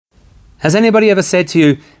Has anybody ever said to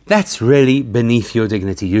you, that's really beneath your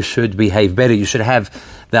dignity, you should behave better, you should have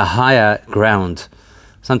the higher ground?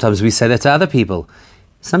 Sometimes we say that to other people.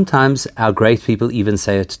 Sometimes our great people even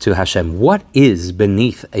say it to Hashem. What is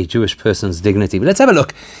beneath a Jewish person's dignity? But let's have a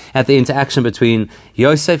look at the interaction between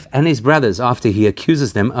Yosef and his brothers after he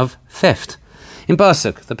accuses them of theft. In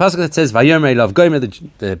Pasuk, the Pasuk that says, Vayomer Elav Gomer,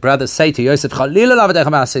 the brothers say to Yosef,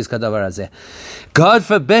 God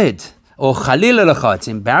forbid, or Chalila Lecha, it's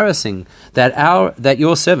embarrassing that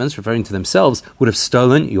your servants, referring to themselves, would have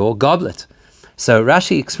stolen your goblet. So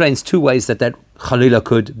Rashi explains two ways that Chalila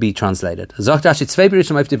could be translated. One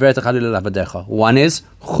is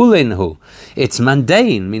Chulinhu. It's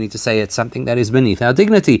mundane, meaning to say it's something that is beneath our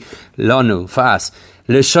dignity. Lanu, for us.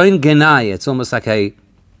 L'shoin genai, it's almost like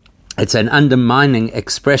it's an undermining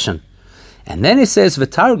expression. And then it says,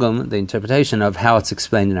 V'targum, the interpretation of how it's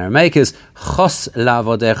explained in Aramaic is, Chos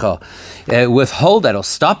la'avodecha, withhold that or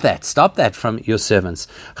stop that from your servants.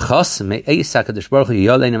 Chos me'eis HaKadosh Baruch Hu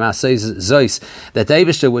yoleinu ma'aseh zois, that the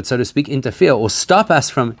Eibishter would, so to speak, interfere or stop us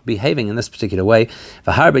from behaving in this particular way.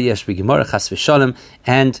 V'harba yesh b'gemara chas v'sholem,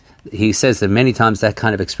 and he says that many times that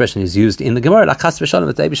kind of expression is used in the Gemara, like chas v'sholem,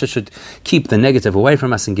 that the Eibishter should keep the negative away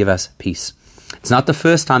from us and give us peace. It's not the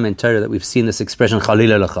first time in Torah that we've seen this expression,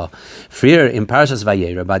 Chalila Lecha. Freer in Parashas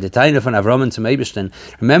Vayera, by the time of Avram and Meibishtin,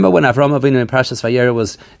 remember when Avram Avinu in Parashas Vayera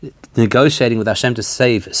was negotiating with Hashem to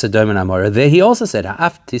save Sodom and Amorah, there he also said,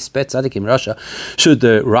 Ha'af tispet tzadikim rasha, should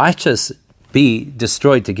the righteous be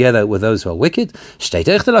destroyed together with those who are wicked?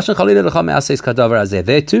 There too,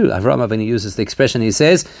 Avram Avinu uses the expression, he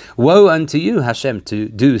says, woe unto you, Hashem, to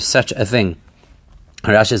do such a thing.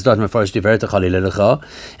 Rashi is and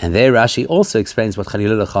there Rashi also explains what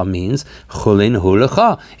Chalila Lecha means. Chulin hu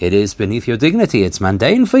lecha. It is beneath your dignity. It's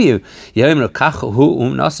mundane for you.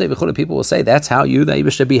 People will say that's how you, the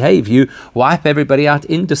Eibishter, behave. You wipe everybody out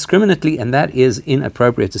indiscriminately, and that is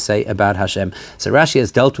inappropriate to say about Hashem. So Rashi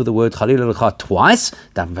has dealt with the word Chalila Lecha twice.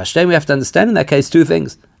 We have to understand in that case two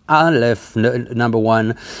things. Aleph, number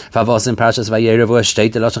one, Favos in Parashas Vayera,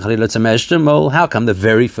 state the Lashon Chalila Tzemeshtem. How come the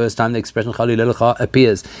very first time the expression Chalila Lecha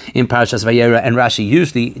appears in Parashas Vayera, and Rashi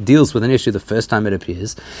usually deals with an issue the first time it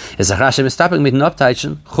appears, is Rashi mistaping mit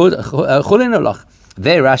Noptaichen Chulin Olach.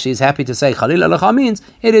 There Rashi is happy to say Chalila Lecha means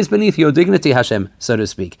it is beneath your dignity, Hashem, so to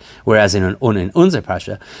speak. Whereas in unser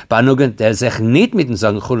Parasha,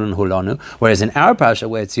 whereas in our Parasha,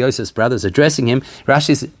 where it's Yosef's brothers addressing him,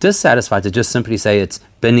 Rashi is dissatisfied to just simply say it's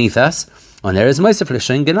beneath us. And there is Mosef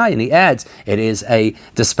L'Shin Genai, and he adds it is a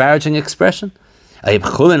disparaging expression. If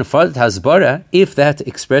that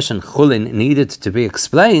expression chulin needed to be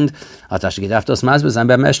explained, then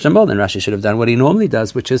Rashi should have done what he normally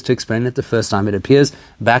does, which is to explain it the first time it appears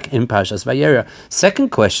back in Parashas Vayera.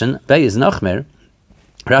 Second question, Bey is Nachmer.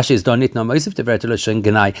 Rashi is donit no moisif tever l'shen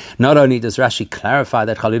genai. Not only does Rashi clarify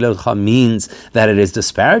that Chalila Lecha means that it is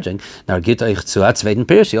disparaging, now he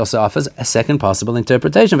also offers a second possible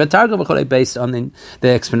interpretation, based on the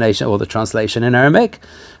explanation or the translation in Aramaic.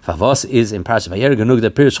 Favos is in Parashat Vayera genug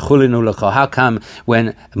the Pirush Chulinu Lecha. How come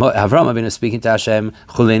when Avram Avinu is speaking to Hashem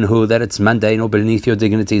Chulinu that it's mundane or beneath your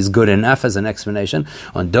dignity is good enough as an explanation?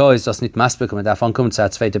 On do is just nit masbek and davon kommt zu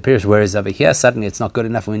zweite Pirush. Whereas over here suddenly it's not good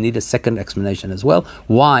enough and we need a second explanation as well.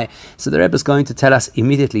 Why? So the Rebbe is going to tell us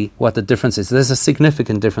immediately what the difference is. There's a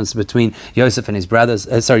significant difference between Yosef and his brothers.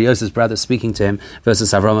 Yosef's brothers speaking to him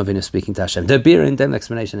versus Avram Avinu speaking to Hashem. The beer in them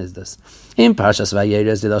explanation is this: in Parashas Vayera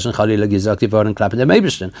is the lashon Chalila gizakti v'oren klapen der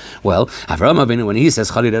Meibishten. Well, Avram Avinu, when he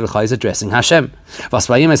says Chalila Lecha, is addressing Hashem. Was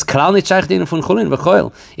bei ihm ist klar nicht scheich denen von Chulin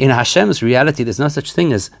v'choil. In Hashem's reality, there's no such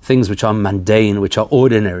thing as things which are mundane, which are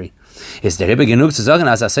ordinary. Is der Rebbe genug zu sagen,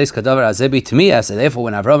 as says kadavar as tmias, and therefore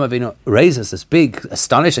when Avram Avinu raises this big,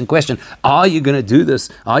 astonishing question, are you going to do this?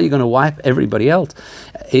 Are you going to wipe everybody out?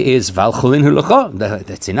 It is val chulin hu lecha.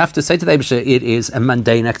 That's enough to say to the Rebbe, it is a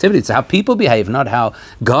mundane activity. It's how people behave, not how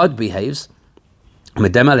God behaves. As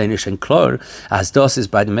das is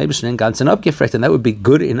by the Eibishter in ganzen abgefragt, and that would be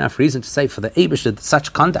good enough reason to say for the Eibishter that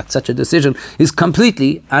such conduct, such a decision is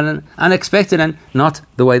completely unexpected and not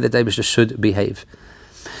the way that the Eibishter should behave.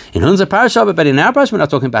 In unser Parasha, but in our Parasha, we're not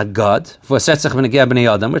talking about God. We're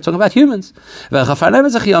talking about humans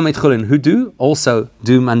who do also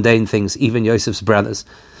do mundane things, even Yosef's brothers.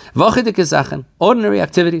 Ordinary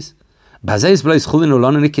activities. If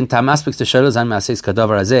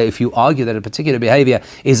you argue that a particular behavior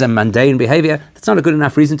is a mundane behavior, that's not a good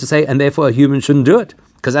enough reason to say, and therefore a human shouldn't do it,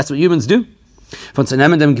 because that's what humans do.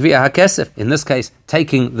 In this case,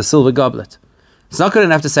 taking the silver goblet. It's not good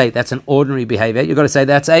enough to say that's an ordinary behavior. You've got to say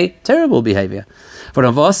that's a terrible behavior.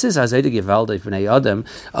 What would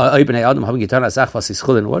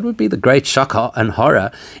be the great shock and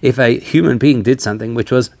horror if a human being did something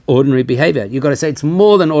which was ordinary behavior? You've got to say it's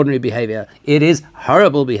more than ordinary behavior. It is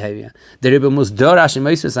horrible behavior. Therefore, Rashi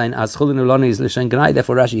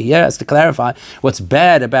here has to clarify what's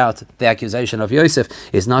bad about the accusation of Yosef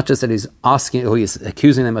is not just that he's asking or he's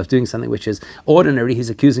accusing them of doing something which is ordinary, he's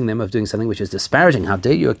accusing them of doing something which is disparaging. How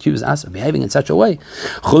dare you accuse us of behaving in such a way?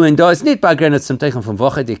 Here,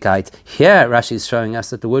 Rashi is showing us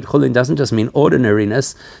that the word chulin doesn't just mean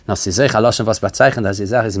ordinariness.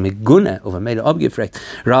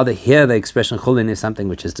 Rather, here the expression chulin is something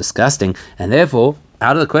which is disgusting, and therefore,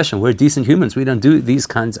 out of the question, we're decent humans. We don't do these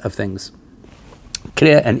kinds of things.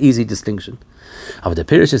 Clear and easy distinction. But the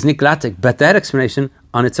Pirish is niklatik, but that explanation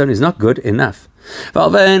on its own is not good enough.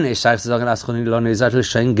 When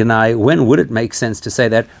would it make sense to say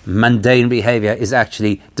that mundane behavior is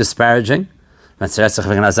actually disparaging? Well,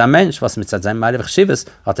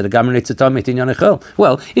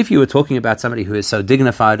 if you were talking about somebody who is so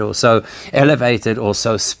dignified or so elevated or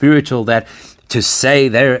so spiritual that to say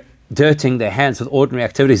they're dirtying their hands with ordinary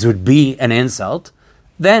activities would be an insult,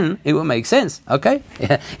 then it will make sense, okay?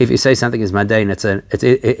 If you say something is mundane, it's a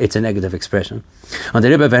negative expression. In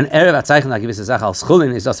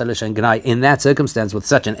that circumstance, with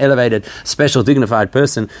such an elevated, special, dignified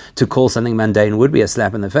person, to call something mundane would be a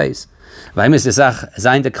slap in the face. Yeah,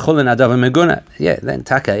 then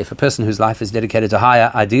taka, if a person whose life is dedicated to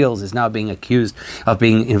higher ideals is now being accused of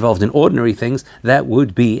being involved in ordinary things, that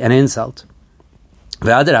would be an insult. In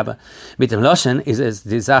fact,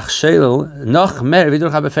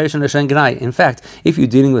 if you're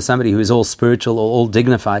dealing with somebody who is all spiritual or all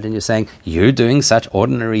dignified and you're saying you're doing such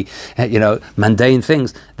ordinary, mundane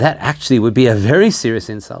things, that actually would be a very serious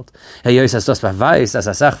insult. Because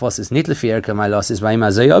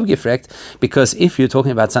if you're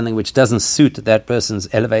talking about something which doesn't suit that person's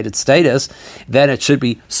elevated status, then it should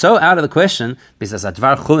be so out of the question.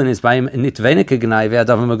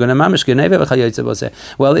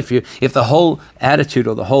 Well, if the whole attitude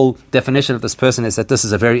or the whole definition of this person is that this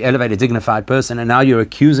is a very elevated, dignified person, and now you're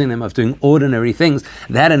accusing them of doing ordinary things,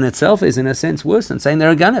 that in itself is in a sense worse than saying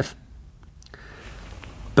they're a ganef.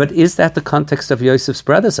 But is that the context of Yosef's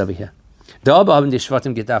brothers over here? Really,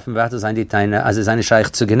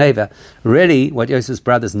 what Yosef's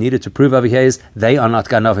brothers needed to prove over here is they are not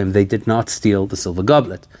Ganovim. They did not steal the silver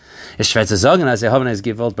goblet. It's a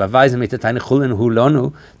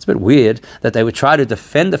bit weird that they would try to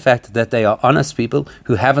defend the fact that they are honest people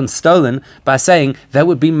who haven't stolen by saying that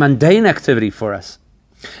would be mundane activity for us.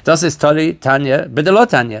 Das ist Tali Tanya, Bidelo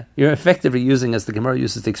Tanya. You're effectively using, as the Gemara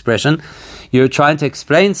uses the expression, you're trying to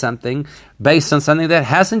explain something based on something that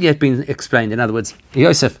hasn't yet been explained. In other words,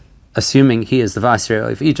 Yosef, assuming he is the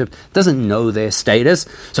viceroy of Egypt, doesn't know their status.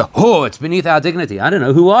 So, it's beneath our dignity. I don't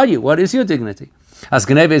know, who are you? What is your dignity? As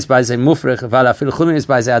Geneva is by mufrech, valafil chulin is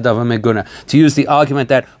by adava meguna. To use the argument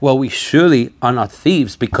that, well, we surely are not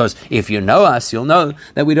thieves because if you know us, you'll know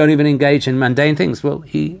that we don't even engage in mundane things. Well,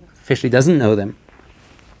 he officially doesn't know them.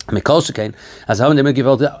 Besides the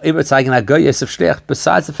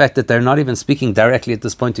fact that they're not even speaking directly at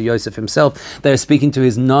this point to Yosef himself, they're speaking to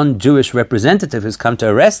his non-Jewish representative who's come to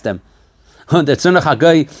arrest them. Who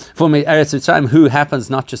happens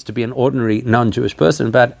not just to be an ordinary non-Jewish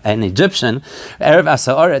person, but an Egyptian, Erev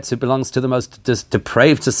Asa-Oretz, who belongs to the most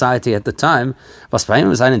depraved society at the time,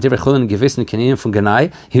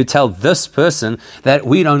 who tell this person that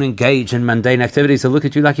we don't engage in mundane activities. So look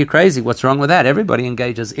at you like you're crazy. What's wrong with that? Everybody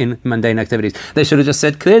engages in mundane activities. They should have just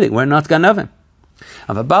said clearly, we're not Ganovim.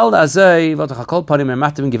 So really,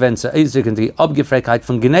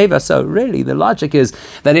 the logic is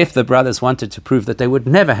that if the brothers wanted to prove that they would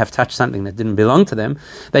never have touched something that didn't belong to them,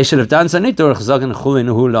 they should have done so. They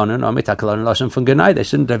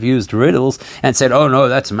shouldn't have used riddles and said, oh no,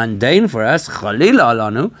 that's mundane for us. They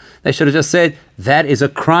should have just said, that is a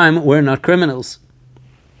crime, we're not criminals.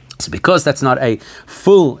 So because that's not a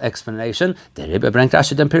full explanation, therefore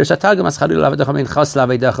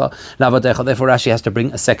Rashi has to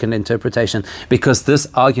bring a second interpretation, because this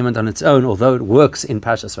argument on its own, although it works in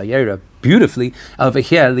Parshas Vayera beautifully, over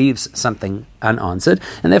here leaves something unanswered,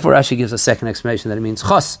 and therefore Rashi gives a second explanation that it means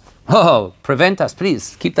chos. Prevent us,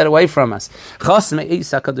 please. Keep that away from us.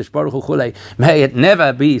 May it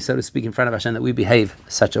never be, so to speak, in front of Hashem that we behave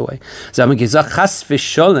such a way. There,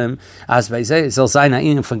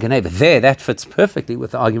 that fits perfectly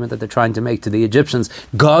with the argument that they're trying to make to the Egyptians.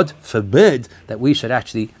 God forbid that we should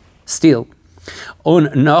actually steal.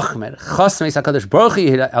 Und noch mehr,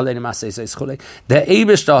 der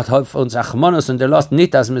Eberstaat hat für uns Achmanus und der lässt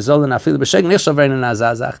nicht, dass wir sollen viel beschenken, nicht so werden als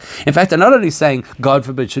Sach. In fact, they're not only saying, God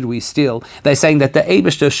forbid, should we steal, they're saying that the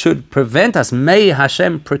Eberstaat should prevent us, may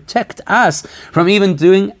Hashem protect us from even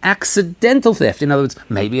doing accidental theft. In other words,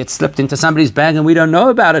 maybe it slipped into somebody's bag and we don't know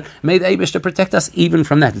about it. May the Eberstaat protect us even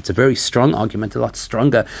from that. It's a very strong argument, a lot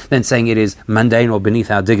stronger than saying it is mundane or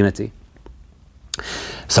beneath our dignity.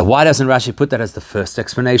 So why doesn't Rashi put that as the first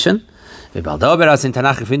explanation? Because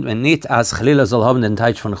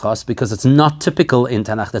it's not typical in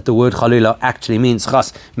Tanakh that the word Chalila actually means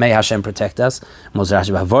Chas, may Hashem protect us. Therefore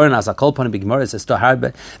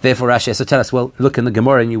Rashi has to tell us, well, look in the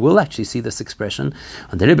Gemara and you will actually see this expression.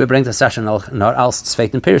 And the Rebbe brings a session not else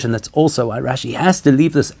Sveit and Pirish, and that's also why Rashi has to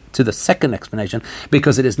leave this to the second explanation,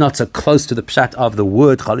 because it is not so close to the pshat of the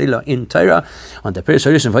word Chalila in Torah. On the Pirish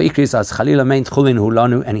Rishon Vayikris as Chalila meant Chulin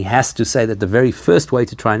Hulanu, and he has to say that the very first way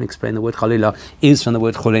to try and explain the word Chalila is from the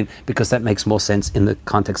word Chulin, because that makes more sense in the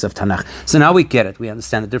context of Tanakh. So now we get it. We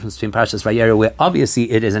understand the difference between Parashas Vayera, where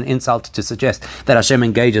obviously it is an insult to suggest that Hashem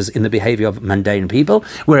engages in the behavior of mundane people,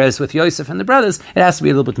 whereas with Yosef and the brothers, it has to be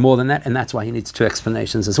a little bit more than that, and that's why he needs two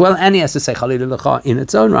explanations as well. And he has to say Chalila L'cha in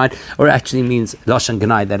its own right, or actually means Lashon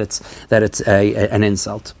Ganai, that it's an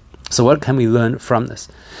insult. So what can we learn from this?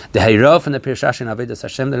 The Hayrof and the Pirshash and Avedis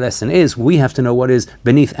Hashem, the lesson is we have to know what is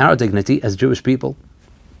beneath our dignity as Jewish people.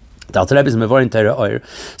 The Alter Rebbe is Mevor in Torah Oyer.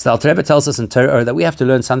 So the Alter Rebbe tells us in Torah Oyer that we have to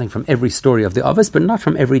learn something from every story of the Avos, but not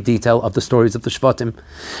from every detail of the stories of the Shvatim.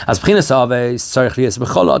 As B'chinas Avos, Tzarich Liyas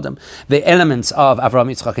B'chol Adam, the elements of Avraham,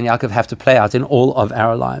 Yitzchak, and Yaakov have to play out in all of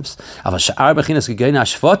our lives. But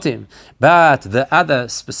the other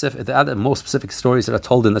more specific stories that are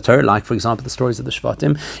told in the Torah, like for example the stories of the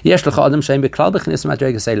Shvatim,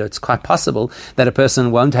 it's quite possible that a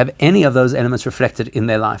person won't have any of those elements reflected in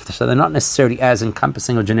their life. So they're not necessarily as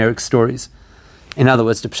encompassing or generic stories. In other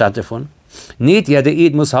words, the pshat davon. Nicht jeder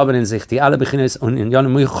Eid muss haben in sich die alle Beginnes und in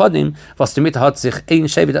Jahren Muychodim, was damit hat sich ein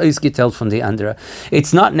Shevet ausgeteilt von die andere.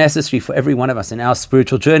 It's not necessary for every one of us in our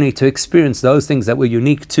spiritual journey to experience those things that were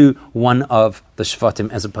unique to one of the Shvatim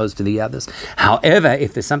as opposed to the others. However,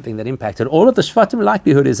 if there's something that impacted all of the Shvatim,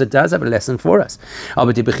 likelihood is it does have a lesson for us.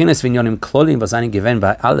 Aber die Beginnes von Jahren Klolim was einen gewinn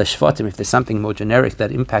bei alle Shvatim, if there's something more generic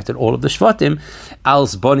that impacted all of the Shvatim,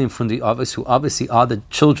 als Bonim von die Avos, who obviously are the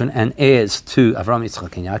children and heirs to Avraham,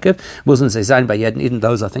 Yitzchak, and Yaakov,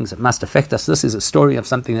 those are things that must affect us. This is a story of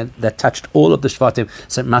something that touched all of the Shvatim,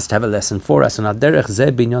 so it must have a lesson for us. And the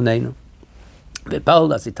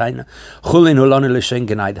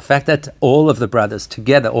fact that all of the brothers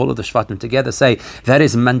together, all of the Shvatim together say that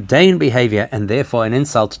is mundane behavior and therefore an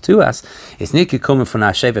insult to us, is not coming from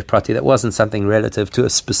our Shevet Prati. That wasn't something relative to a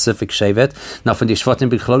specific Shevet. Now from the Shvatim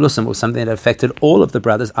B'chlolusim was something that affected all of the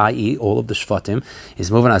brothers, i.e. all of the Shvatim. Is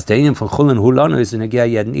moving as Daniel from Chulin Hulanu is in Negia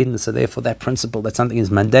Yed Eden. So therefore that principle that something is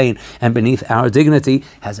mundane and beneath our dignity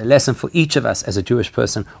has a lesson for each of us as a Jewish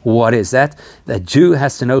person. What is that? The Jew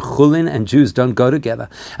has to know Chulin and Jews don't go together.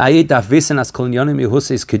 We have to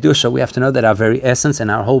know that our very essence and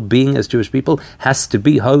our whole being as Jewish people has to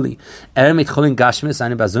be holy. The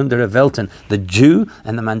Jew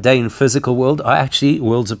and the mundane physical world are actually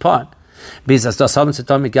worlds apart. Therefore,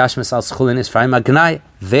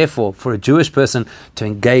 for a Jewish person to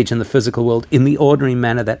engage in the physical world in the ordinary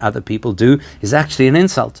manner that other people do is actually an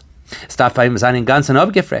insult. It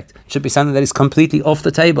should be something that is completely off the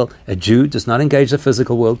table. A Jew does not engage the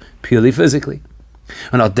physical world purely physically.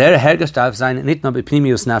 And that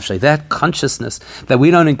consciousness that we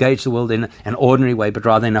don't engage the world in an ordinary way, but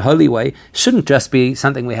rather in a holy way, shouldn't just be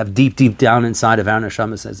something we have deep down inside of our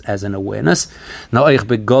neshamas as an awareness. Like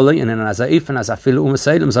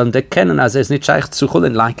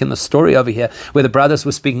in the story over here, where the brothers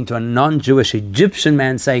were speaking to a non-Jewish Egyptian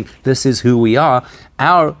man saying, "This is who we are."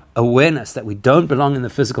 Our awareness that we don't belong in the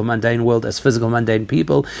physical mundane world as physical mundane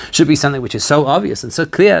people should be something which is so obvious and so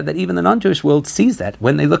clear that even the non-Jewish world sees that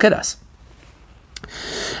when they look at us.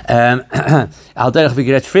 As bei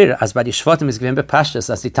die Shvatim is given bepashtas,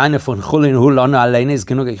 as die Taine von Chulin Hulana alleine is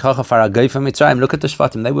genug gekocha for a goy from Mitzrayim. Look at the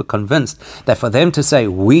Shvatim; they were convinced that for them to say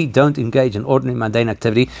we don't engage in ordinary mundane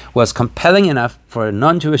activity was compelling enough for a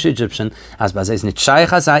non-Jewish Egyptian, as by says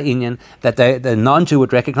that the non-Jew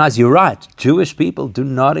would recognize. You're right. Jewish people do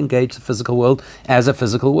not engage the physical world as a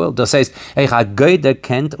physical world. Das says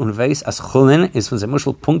kennt und weiß as Chulin is von dem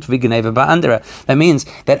Punkt wie Geneva bei andere. That means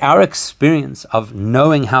that our experience of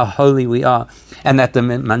knowing how holy we are and that the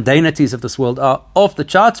mundanities of this world are off the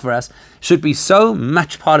charts for us should be so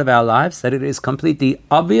much part of our lives that it is completely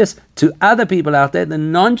obvious to other people out there, the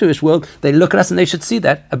non-Jewish world. They look at us and they should see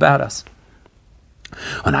that about us.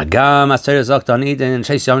 Und Agam, as Torah sagt, on Eden, and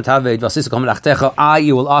Sheis Yom Taved, was ist gekommen lachtecha,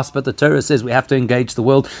 you will ask, but the Torah says we have to engage the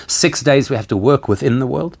world. 6 days we have to work within the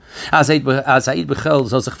world. As Eid Bechel,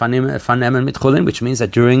 soll sich vernehmen mit Chulin, which means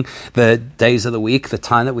that during the days of the week, the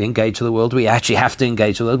time that we engage the world, we actually have to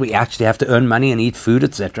engage the world, we actually have to earn money and eat food,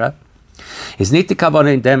 etc. Is nicht die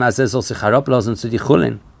Kavanah in dem, as soll sich herablassen zu die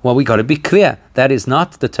Chulin. Well, we got to be clear. That is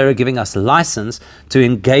not the Torah giving us license to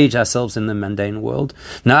engage ourselves in the mundane world.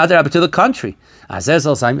 Neither, but to the contrary. It's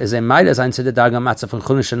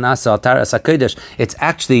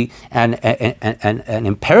actually an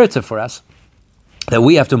imperative for us that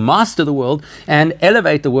we have to master the world and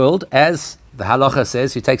elevate the world as the halacha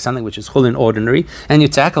says. You take something which is chulin ordinary and you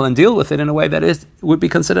tackle and deal with it in a way that would be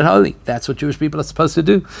considered holy. That's what Jewish people are supposed to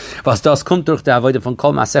do. The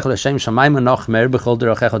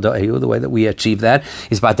way that we achieve that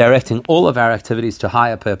is by directing all of our activities to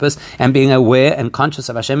higher purpose and being aware and conscious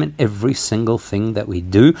of Hashem in every single thing that we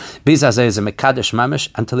do.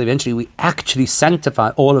 Until eventually we actually sanctify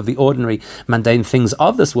all of the ordinary mundane things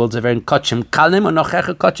of this world, and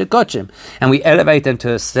we elevate them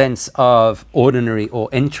to a sense of ordinary or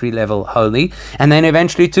entry-level holy, and then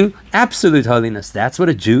eventually to absolute holiness. That's what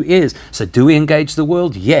a Jew is. So do we engage the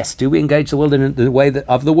world? Yes. Do we engage the world in the way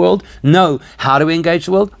of the world? No. How do we engage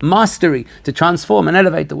the world? Mastery, to transform and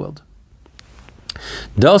elevate the world.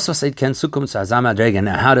 Now,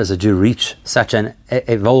 how does a Jew reach such an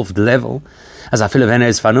evolved level? As I feel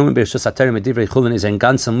which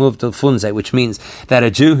means that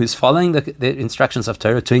a Jew who's following the instructions of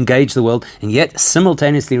Torah to engage the world and yet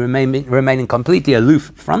simultaneously remaining completely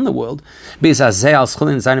aloof from the world,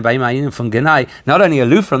 not only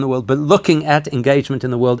aloof from the world, but looking at engagement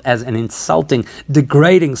in the world as an insulting,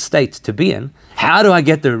 degrading state to be in. How do I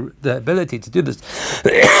get the ability to do this?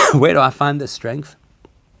 Where do I find this strength?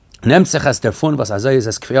 It's because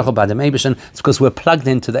we're plugged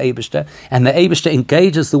into the Eibishter, and the Eibishter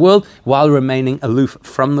engages the world while remaining aloof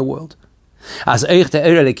from the world. Which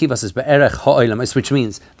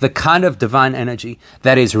means the kind of divine energy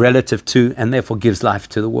that is relative to and therefore gives life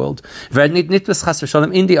to the world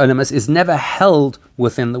is never held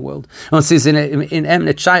within the world. And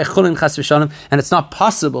it's not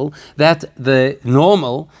possible that the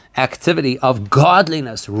normal activity of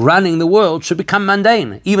godliness running the world should become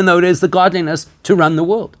mundane, even though it is the godliness to run the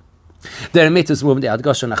world. Look at how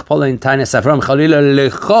Avraham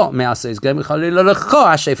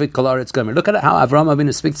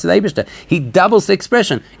Avinu speaks to the Eibishter. He doubles the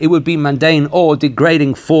expression. It would be mundane or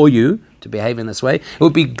degrading for you to behave in this way. It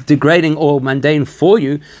would be degrading or mundane for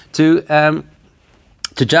you to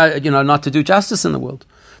not to do justice in the world.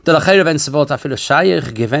 Let's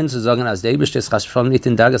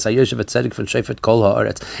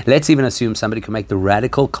even assume somebody can make the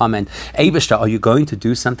radical comment, Eibishter, are you going to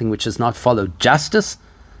do something which does not follow justice?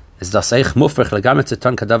 Well,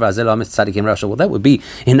 that would be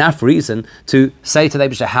enough reason to say to the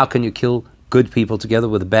Eibishter, how can you kill good people together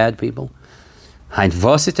with bad people? So why does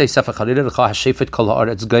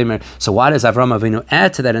Avraham Avinu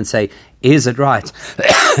add to that and say, is it right,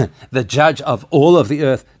 the judge of all of the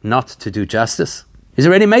earth, not to do justice? He's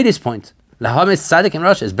already made his point. Lahamis tzaddik in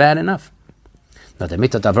Russia is bad enough. Now, the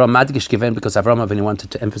mitzvah Avraham madgish given because Avraham Avinu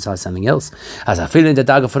wanted to emphasize something else. As I feel in the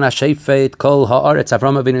daga von hashefet kol haaretz,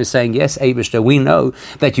 Avraham Avinu is saying, yes, Eibishter, we know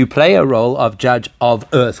that you play a role of judge of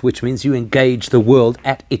earth, which means you engage the world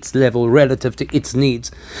at its level relative to its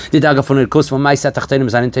needs. The daga von Irkus von Meisat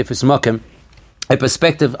Tachtenim Zanin Tefus Mokem, a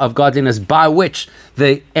perspective of godliness by which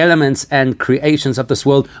the elements and creations of this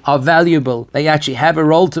world are valuable. They actually have a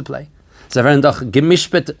role to play. They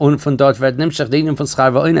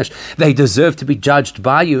deserve to be judged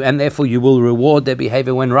by you, and therefore you will reward their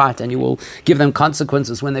behavior when right, and you will give them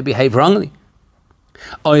consequences when they behave wrongly.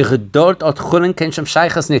 Avraham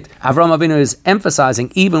Avinu is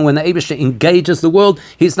emphasizing, even when the Eibishter engages the world,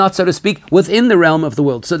 he's not, so to speak, within the realm of the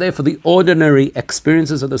world. So therefore the ordinary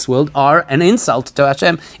experiences of this world are an insult to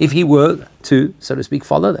Hashem if he were to, so to speak,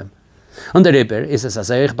 follow them. Und der Rebbe ist es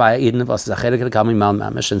bei Eden, was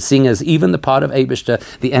and seeing as even the part of Eibishter,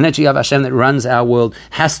 the energy of Hashem that runs our world,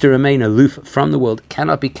 has to remain aloof from the world,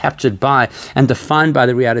 cannot be captured by and defined by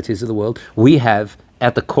the realities of the world. We have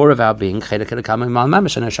at the core of our being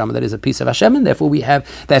that is a piece of Hashem, and therefore we have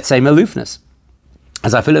that same aloofness.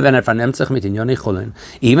 As I feel even at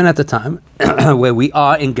the time where we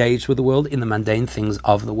are engaged with the world in the mundane things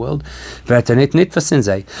of the world,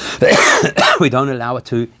 we don't allow it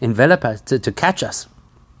to envelop us, to catch us.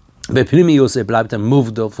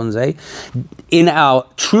 In our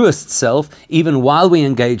truest self, even while we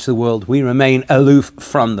engage the world, we remain aloof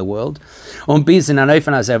from the world. In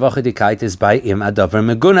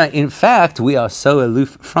fact, we are so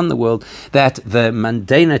aloof from the world that the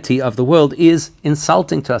mundanity of the world is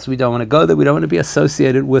insulting to us. We don't want to go there, we don't want to be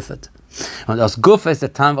associated with it. Und aus Guf ist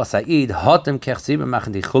der Tam, was Aid, Hotem Kersibe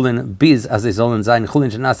machen die Chulin bis, as they sollen sein,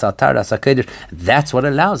 Chulin Shanas Altar Das HaKedesh. That's what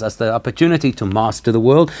allows us the opportunity to master the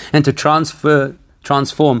world and to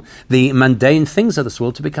transform the mundane things of this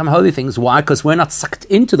world to become holy things. Why? Because we're not sucked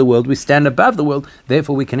into the world, we stand above the world,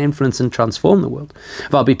 therefore we can influence and transform the world.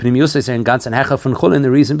 The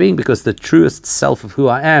reason being because the truest self of who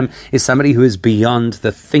I am is somebody who is beyond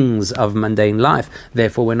the things of mundane life,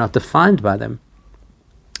 therefore we're not defined by them.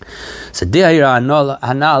 So that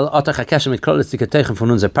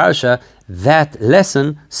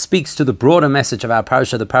lesson speaks to the broader message of our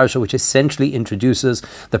parasha, the parasha which essentially introduces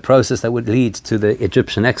the process that would lead to the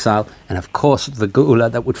Egyptian exile and of course the Geula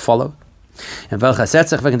that would follow. Und welcher setzt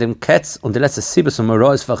sich wegen dem Ketz und die letzte Sibes und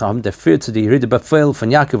Moros, welcher haben geführt zu die Befehl von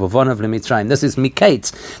Yaakov und Vonav Mitzrayim. This is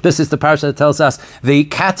Mikeitz. This is the parasha that tells us the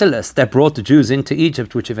catalyst that brought the Jews into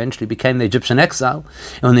Egypt, which eventually became the Egyptian exile.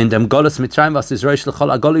 And in dem Golus Mitzrayim was this Rosh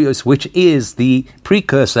L'chol Agolios, which is the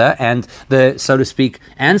precursor and the, so to speak,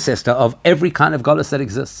 ancestor of every kind of Golus that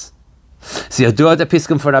exists. We well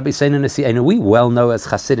know as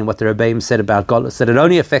Chassidim what the Rebbeim said about Golus, that it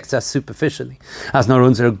only affects us superficially. As nur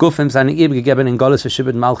unsere Gufim seine übergegeben in Golus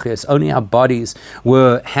v'shibud Malchus, only our bodies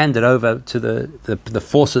were handed over to the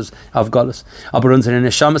forces of Golus. Aber unsere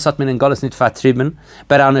Neshamas hat man in Golus nicht vertrieben,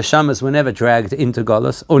 but our Neshamas were never dragged into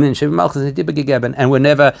Golus, und in Shibud Malchus nicht übergegeben, and were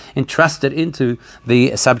never entrusted into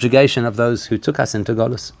the subjugation of those who took us into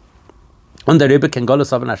Golus. So how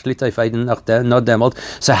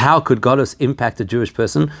could Golus impact a Jewish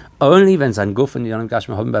person? Only when sein Guf und Yonam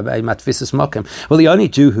Gashma haben bei Matfisis Mokem. Well, the only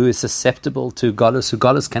Jew who is susceptible to Golus, who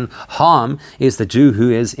Golus can harm, is the Jew who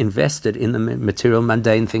is invested in the material,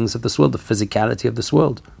 mundane things of this world, the physicality of this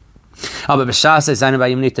world. But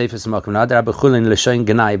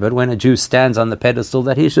when a Jew stands on the pedestal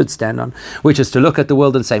that he should stand on, which is to look at the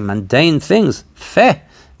world and say, mundane things,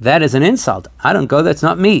 that is an insult. I don't go, that's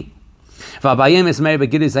not me. Because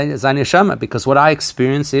what I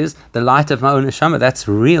experience is the light of my own neshama. That's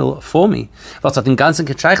real for me. And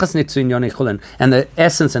the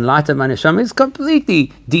essence and light of my neshama is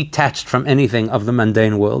completely detached from anything of the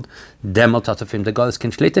mundane world. Well,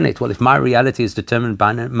 if my reality is determined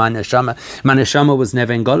by my neshama was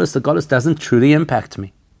never in Golus, the Golus doesn't truly impact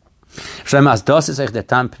me. And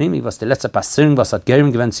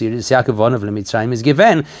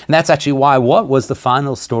that's actually why what was the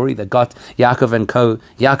final story that got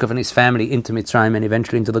Yaakov and his family into Mitzrayim and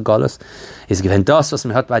eventually into the Golus is given das, was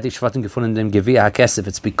man hat bei den Schwatten gefunden in dem Gewehr HaKesef.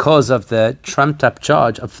 It's because of the trumped up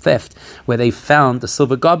charge of theft where they found the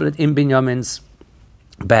silver goblet in Binyamin's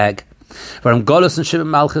bag. Warum Golus und Shibud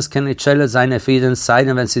Malchus können nicht Chele seine Frieden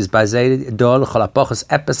sein, wenn sie es bei Dol Cholapochus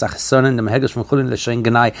Epes Achsonen dem Hegesh von Chulin L'Shen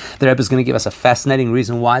Genai. The Rebbe is going to give us a fascinating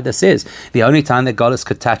reason why this is. The only time that Golus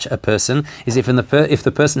could touch a person is if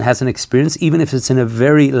the person has an experience, even if it's in a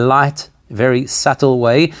very light, very subtle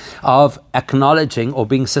way of acknowledging or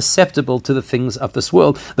being susceptible to the things of this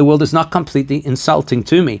world. The world is not completely insulting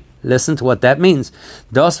to me. Listen to what that means.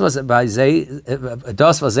 Das was sie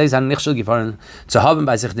sind nicht schon geworden zu haben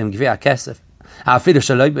bei sich dem Gewehr Kesef.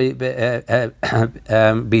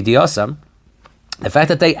 The fact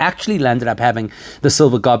that they actually landed up having the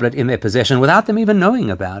silver goblet in their possession without them even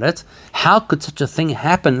knowing about it, how could such a thing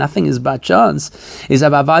happen? Nothing is by chance. It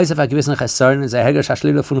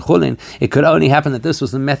could only happen that this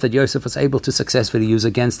was the method Yosef was able to successfully use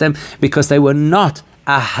against them because they were not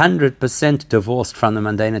 100% divorced from the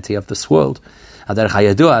mundanity of this world. As the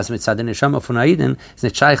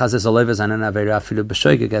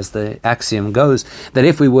axiom goes, that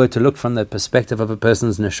if we were to look from the perspective of a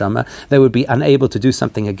person's neshama, they would be unable to do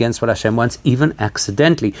something against what Hashem wants, even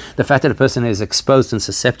accidentally. The fact that a person is exposed and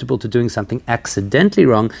susceptible to doing something accidentally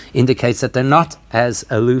wrong indicates that they're not as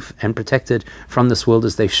aloof and protected from this world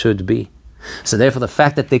as they should be. So therefore, the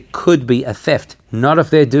fact that there could be a theft, not of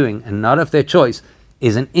their doing and not of their choice,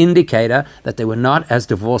 is an indicator that they were not as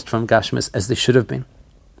divorced from Gashmis as they should have been.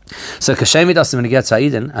 So, Kashemi das when get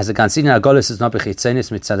Saiden, as a Ganzina Golus is not bechitzenis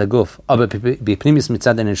mitzad aguf, aber biprimis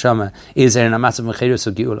mitzad neshama is in a massive mechirus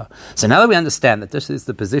of Geula. So now that we understand that this is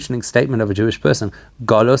the positioning statement of a Jewish person,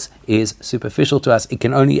 Golus is superficial to us. It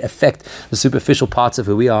can only affect the superficial parts of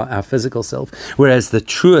who we are, our physical self, whereas the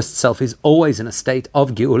truest self is always in a state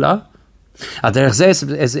of Geula. That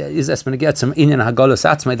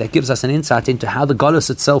gives us an insight into how the Golus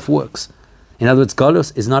itself works. In other words,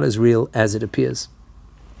 Golus is not as real as it appears.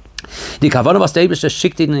 The Kavanah was the Eibishter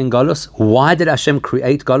schickt in Golus. Why did Hashem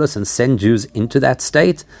create Golus and send Jews into that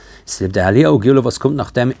state?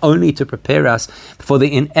 Only to prepare us for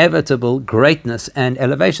the inevitable greatness and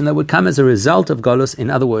elevation that would come as a result of Golus.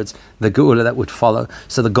 In other words, the Geula that would follow.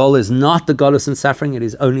 So the goal is not the Golus and suffering, it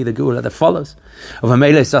is only the Geula that follows. Which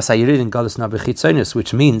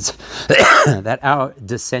means that our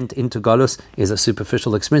descent into Golus is a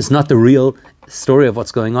superficial experience, not the real story of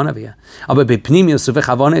what's going on over here. What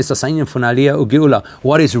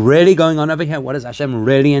is really going on over here? What does Hashem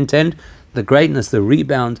really intend? The greatness, the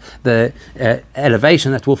rebound, the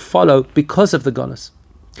elevation that will follow because of the Golus.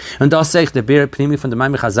 And that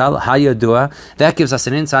gives us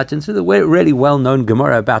an insight into the really well-known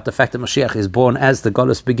Gemara about the fact that Mashiach is born as the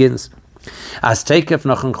Golus begins. As the Beis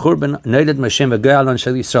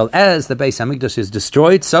Hamikdash is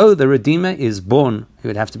destroyed, so the Redeemer is born. He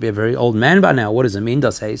would have to be a very old man by now. What does it mean?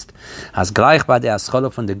 Das heißt,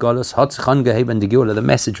 the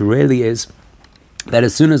message really is that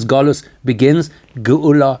as soon as Golus begins,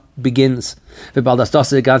 Geula begins. Because the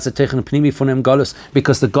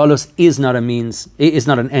Golus is not a means, it is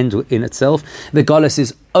not an end in itself. The Golus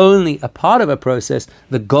is only a part of a process,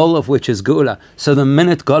 the goal of which is Geula. So the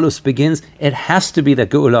minute Golus begins, it has to be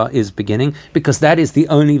that Geula is beginning, because that is the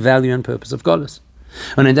only value and purpose of Golus.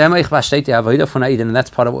 And that's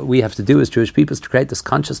part of what we have to do as Jewish people, is to create this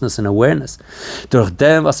consciousness and awareness. When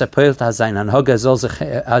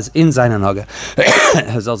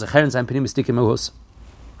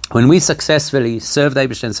we successfully serve the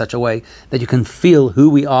Eibishter in such a way that you can feel who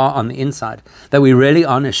we are on the inside, that we really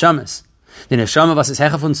are neshamas. The neshama was is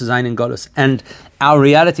hechafun zu sein in Golus, and our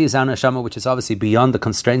reality is our neshama, which is obviously beyond the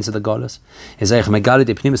constraints of the Golus.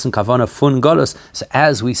 So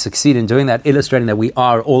as we succeed in doing that, illustrating that we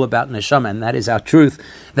are all about neshama, and that is our truth,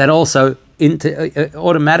 that also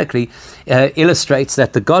automatically illustrates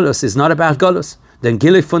that the Golus is not about Golus. Then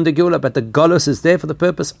gilui fun de Geula, but the Golus is there for the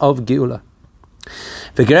purpose of Geula.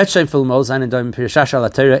 Now,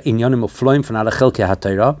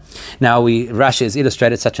 Rashi has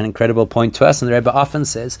illustrated such an incredible point to us, and the Rebbe often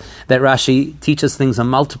says that Rashi teaches things on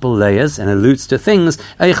multiple layers and alludes to things,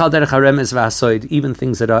 even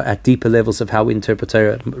things that are at deeper levels of how we interpret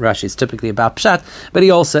Torah. Rashi is typically about Pshat, but he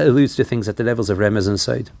also alludes to things at the levels of Remez and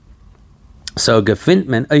Soid. So gefindt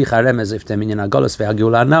men euch Remez if dem in Golus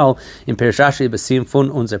ve'Geula now in Perish Rashi besim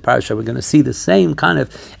fun unser parasha. We're going to see the same kind of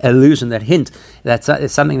allusion, that hint. That's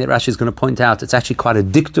something that Rashi is going to point out. It's actually quite a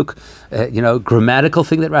diktuk, grammatical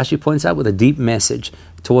thing that Rashi points out with a deep message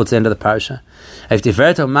towards the end of the parasha. If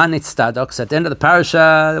diverto manit stadox at the end of the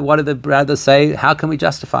parasha, what do the brothers say? How can we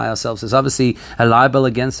justify ourselves? There's obviously a libel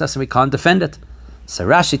against us, and we can't defend it. So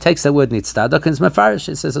Rashi takes the word nitzadok and mefarish.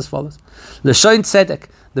 It says as follows: L'shoin tzedek.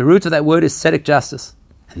 The root of that word is tzedek, justice.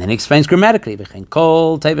 And then he explains grammatically. If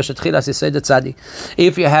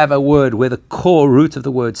you have a word where the core root of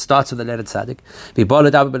the word starts with the letter tzaddik,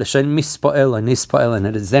 and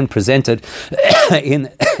it is then presented in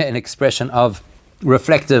an expression of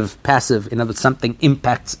reflective, passive, in other words, something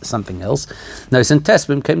impacts something else. Now, in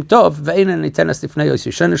Tesbim came Tov,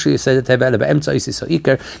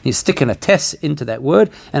 you stick in a tes into that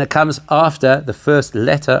word, and it comes after the first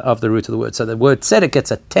letter of the root of the word. So the word tzedek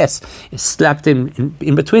gets a tes, is slapped in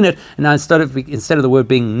between it, and now instead of the word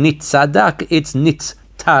being nitzadak, it's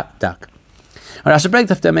nitztadak.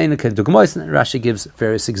 Rashi gives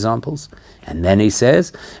various examples, and then he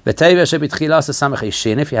says, if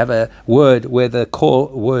you have a word where the core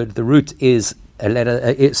word, the root is a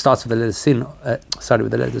letter, it starts with the letter sin,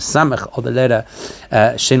 with the letter samach or the letter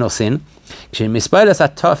shin or sin.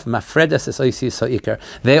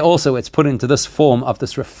 There also it's put into this form of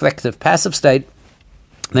this reflective passive state.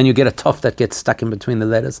 Then you get a tof that gets stuck in between the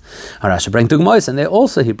letters. And there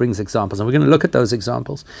also he brings examples, and we're going to look at those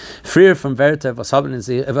examples. First,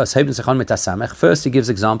 he gives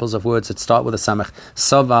examples of words that start with a samach,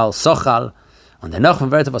 soval, sochal. And then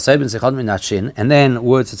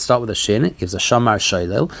words that start with a shin, it gives a shamar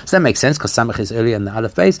shaylel. So that makes sense because samach is earlier in the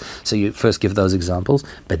aleph base. So you first give those examples.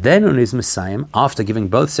 But then on his Messiah, after giving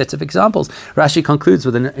both sets of examples, Rashi concludes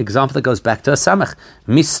with an example that goes back to a samach,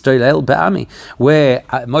 mistoylel be'ami, where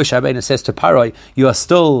Moshe Rabbeinu says to Paroi, you are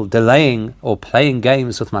still delaying or playing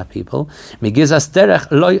games with my people. Migizas derech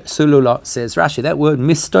loy sulula, says Rashi. That word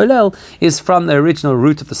mistoylel is from the original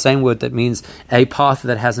root of the same word that means a path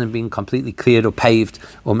that hasn't been completely cleared or paved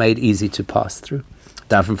or made easy to pass through.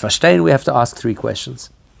 From verstehen, we have to ask three questions.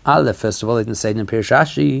 Aleph, first of all, it didn't say it in Pirush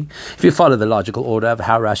Rashi. If you follow the logical order of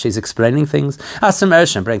how Rashi is explaining things,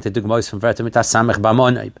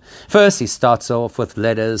 first he starts off with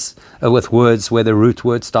letters, with words where the root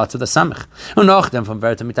word starts with a samech.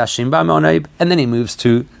 And then he moves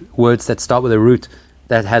to words that start with a root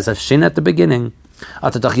that has a shin at the beginning.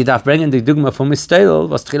 He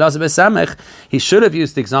should have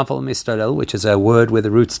used the example of mistalel, which is a word where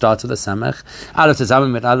the root starts with a samech.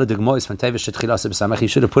 He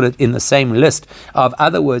should have put it in the same list of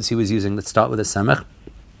other words he was using that start with a samech.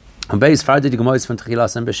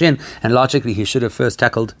 And logically, he should have first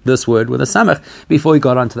tackled this word with a samech before he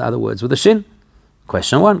got on to the other words with a shin.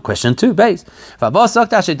 Question 1. Question 2, base. Why does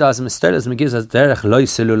Rashi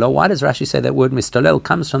say that word mistalel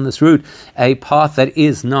comes from this root, a path that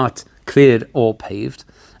is not cleared or paved?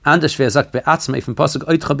 Go have a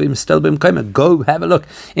look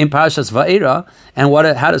in Parashas Va'era, and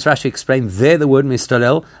how does Rashi explain there the word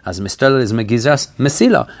mistalel? As mistalel is megizras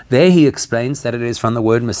mesila. There he explains that it is from the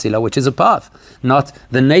word mesila, which is a path, not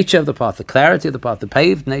the nature of the path, the clarity of the path, the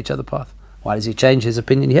paved nature of the path. Why does he change his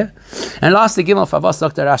opinion here? And lastly, Gimel Favos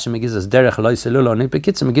Dr. Rashi megizas derech loy selula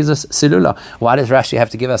nipikitz megizas selula. Why does Rashi have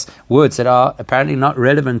to give us words that are apparently not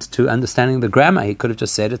relevant to understanding the grammar? He could have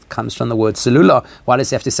just said it comes from the word selula. Why does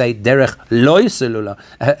he have to say derech loy selula,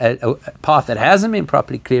 a path that hasn't been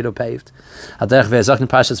properly cleared or paved? Derech ve'ezakn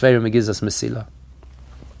pashas ve'er megizas mesila.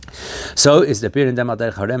 So is the Pirin Dem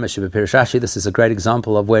Aderech Haremesh B'Pirush Rashi. This is a great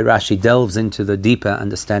example of where Rashi delves into the deeper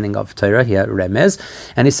understanding of Torah here, Remez,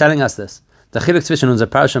 and he's telling us this. The chilek between unser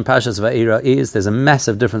Parasha and Parashas Va'era is there's a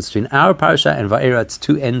massive difference between our Parasha and Va'era. It's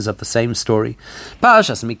two ends of the same story.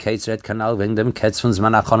 Parashas Mikeitz red kanal wegen dem Ketz von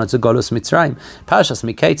Zman Achana zu Golus Mitzrayim. Parashas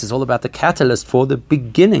Mikeitz is all about the catalyst for the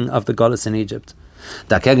beginning of the Golus in Egypt.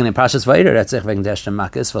 Dagegen in Parashas Va'era redt sich wegen der ersten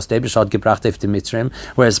Makkes, was der Bescheid gebracht heeft in Mitzrayim,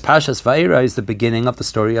 whereas Parashas Va'era is the beginning of the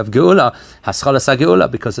story of Geula, Haschalas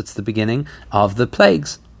HaGeula, because it's the beginning of the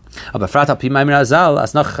plagues. Aber frat al pi Maimon Azal,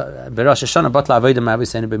 as noch Rosh Hashanah batla avodim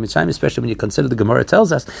ma'aviseinu b'Mitzrayim, especially when you consider the Gemara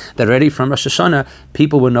tells us that already from Rosh Hashanah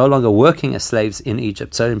people were no longer working as slaves in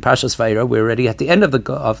Egypt. So in Parashas Va'era we're already at the end of the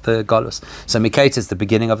Golus. So Mikeitz is the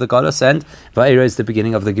beginning of the Golus and Va'era is the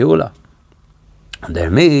beginning of the Geula. And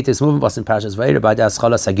their meat is moving was in Parashas Va'era by the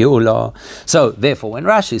Aschalas HaGeula. So therefore, when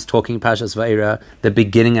Rashi is talking Parashas Va'era, the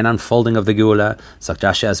beginning and unfolding of the Geula,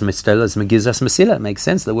 Rashi as Mistalel as Megizas Mesila, it makes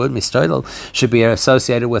sense. The word Mistalel should be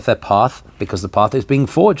associated with a path because the path is being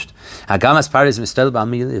forged. Hagamas Paro is Mistalel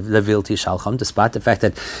Levilti Shalcham, despite the fact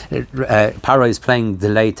that Paro is playing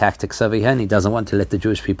delay tactics over here and he doesn't want to let the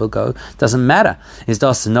Jewish people go. Doesn't matter. That's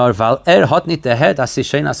because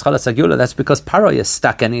Paro is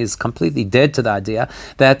stuck and he is completely dead to the idea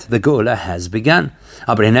that the Geula has begun.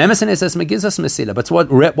 But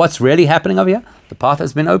what's really happening over here? The path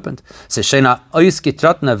has been opened. There is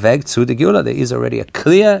already a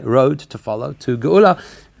clear road to follow to Geula.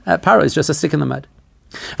 Paro is just a stick in the mud.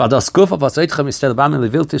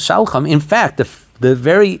 In fact, the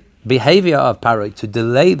very behavior of Paro to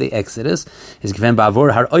delay the Exodus is given by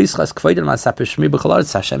Hashem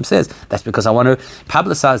says that's because I want to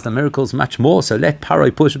publicize the miracles much more, so let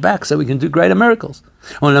Paro push back so we can do greater miracles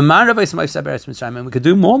and we could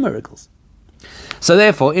do more miracles. So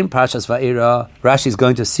therefore in Parashas Va'era Rashi is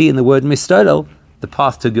going to see in the word Mistolel the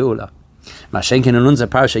path to Geula. Mashenkin and Unza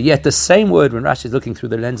Parasha, yet the same word when Rashi is looking through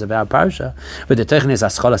the lens of our Parasha, where the Techni is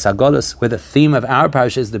Aschalas HaGolus, where the theme of our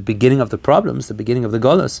Parasha is the beginning of the problems, the beginning of the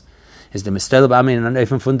Golus, is the Mistel B'Amin and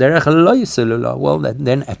Eifim Fun Derech Lo Yiselula. Well,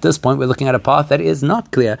 then at this point we're looking at a path that is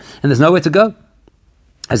not clear, and there's nowhere to go.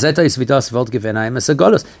 It's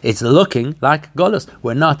looking like Golus.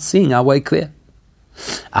 We're not seeing our way clear.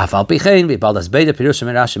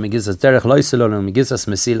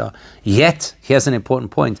 Yet, here's an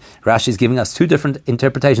important point. Rashi is giving us two different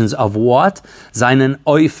interpretations of what? Seinen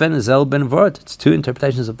Eufen selben Wort. It's two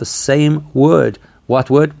interpretations of the same word. What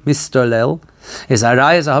word? Mistolel.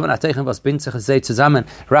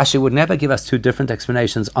 Rashi would never give us two different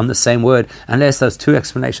explanations on the same word unless those two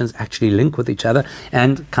explanations actually link with each other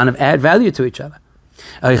and kind of add value to each other.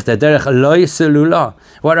 What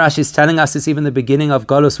Rashi is telling us is even the beginning of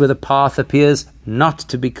Golus where the path appears not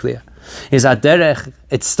to be clear. Is derech,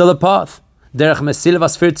 it's still a path. Derech Mesil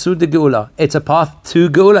was führt zu der Geula. It's a path to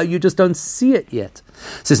Geula, you just don't see it yet.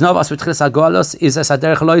 It's just not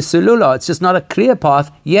a clear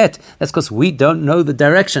path yet. That's because we don't know the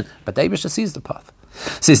direction. But the Eibusha sees the path.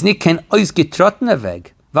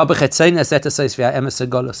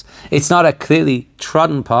 It's not a clearly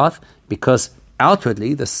trodden path because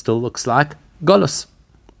outwardly this still looks like Golus.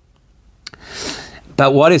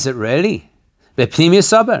 But what is it really? Is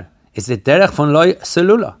it derech von loy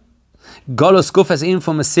selula? Golus gufas in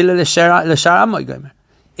from Masila l'shara.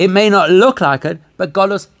 It may not look like it, but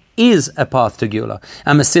Golus is a path to Geula.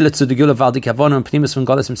 And Masila to the Geula valdi kavon and pnimus from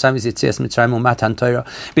Golus Mitzrayim Yitzias Mitzrayim Matan Torah.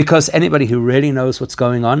 Because anybody who really knows what's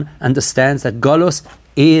going on understands that Golus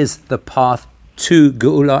is the path to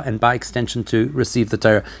Geula and by extension to receive the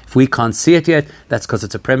Torah. If we can't see it yet, that's because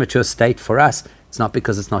it's a premature state for us. It's not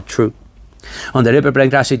because it's not true. On the Rebbe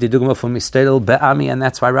bringt Rashi the dugma from Mistedel be'ami, and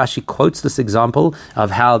that's why Rashi quotes this example of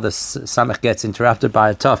how the samach gets interrupted by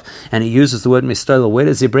a tuf, and he uses the word Mistedel. Where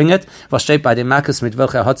does he bring it? Was steht bei dem Makas mit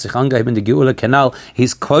welcher hat sich angeheben die Geula Kanal.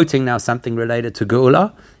 He's quoting now something related to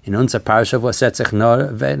Geula. In unser Parasha, wo sich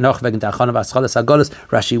noch wegen der Achana v'aschalas hagolus,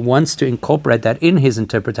 Rashi wants to incorporate that in his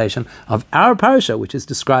interpretation of our Parasha, which is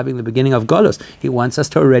describing the beginning of Golus. He wants us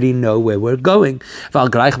to already know where we're going. Because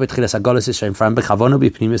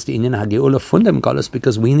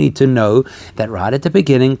we need to know that right at the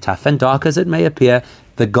beginning, tough and dark as it may appear,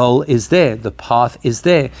 the goal is there, the path is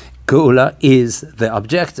there. Geula is the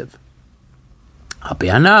objective. Is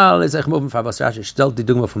Rashi stellt die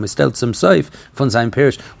Dugma von Mistel zum Soif von seinem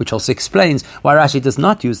Pirish, which also explains why Rashi does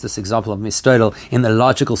not use this example of Mistel in the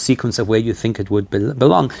logical sequence of where you think it would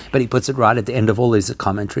belong, but he puts it right at the end of all his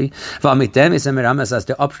commentary. Mit dem ist miramas as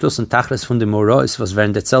der Abschluss und Tachlis von dem Moros, was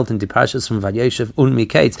während erzählt in die Parashas von Vayeshev und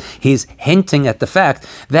Mikeitz. He's hinting at the fact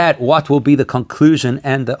that what will be the conclusion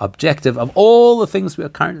and the objective of all the things we are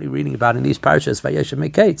currently reading about in these Parashas, Vayeshev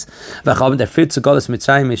Mikeitz.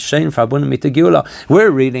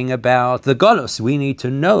 We're reading about the Golus. We need to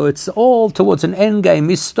know it's all towards an end game.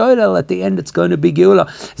 Mistoidel, at the end it's going to be Geula.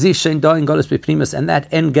 And that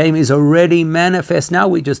end game is already manifest. Now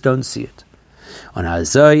we just don't see it. On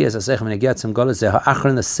Hazoi, as I say, when I get some Golus,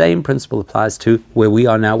 the same principle applies to where we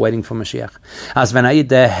are now waiting for Mashiach. As when I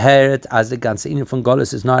the heard as the ganze Inyan from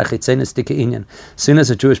Golus is not a chitzenes dike Inyan. Soon as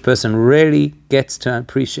a Jewish person really gets to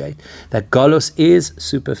appreciate that Golus is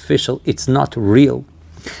superficial, it's not real.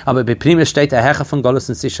 Aber bei Prima steht der Herr von Golus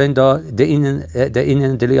und sich schön da der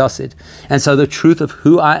Innen Deliosid. And so the truth of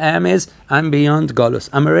who I am is, I'm beyond Golus.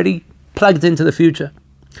 I'm already plugged into the future.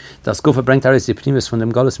 Das Gufa bringt Aris die Primus von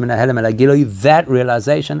dem Golus min Ahelem Elagiloi. That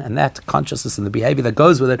realization and that consciousness and the behavior that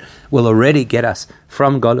goes with it will already get us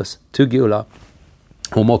from Golus to Geula.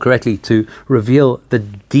 Or more correctly, to reveal the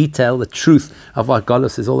detail, the truth of what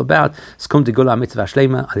Golus is all about.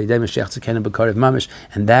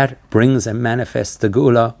 And that brings and manifests the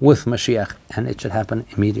Geula with Mashiach, and it should happen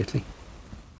immediately.